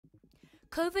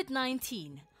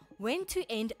COVID-19. When to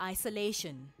end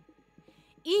isolation.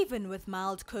 Even with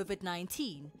mild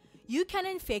COVID-19, you can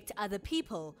infect other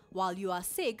people while you are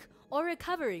sick or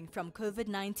recovering from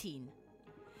COVID-19.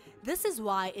 This is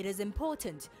why it is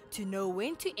important to know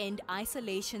when to end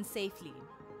isolation safely.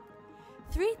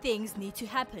 3 things need to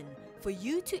happen for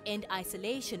you to end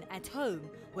isolation at home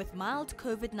with mild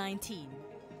COVID-19.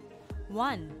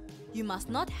 1. You must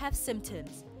not have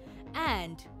symptoms,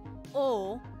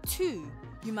 or 2.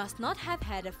 You must not have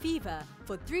had a fever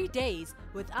for 3 days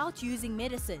without using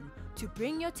medicine to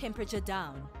bring your temperature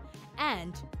down,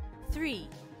 and 3.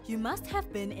 You must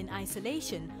have been in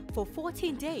isolation for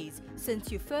 14 days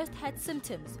since you first had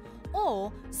symptoms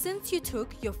or since you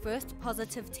took your first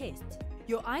positive test.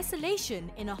 Your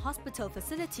isolation in a hospital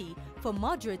facility for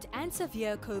moderate and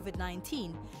severe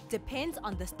COVID-19 depends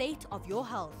on the state of your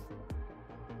health.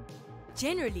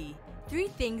 Generally, 3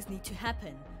 things need to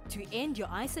happen to end your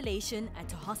isolation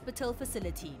at a hospital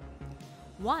facility.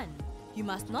 1. You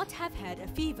must not have had a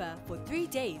fever for 3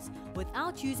 days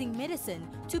without using medicine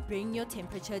to bring your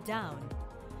temperature down.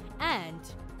 And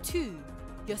 2.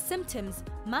 Your symptoms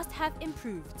must have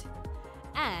improved.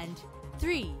 And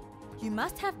 3. You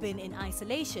must have been in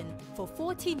isolation for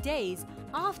 14 days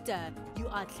after you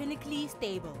are clinically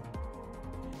stable.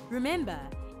 Remember,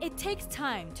 it takes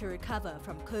time to recover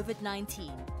from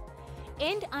COVID-19.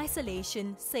 End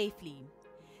isolation safely.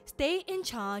 Stay in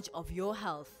charge of your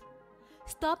health.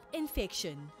 Stop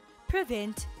infection.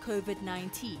 Prevent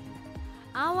COVID-19.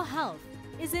 Our health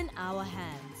is in our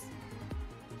hands.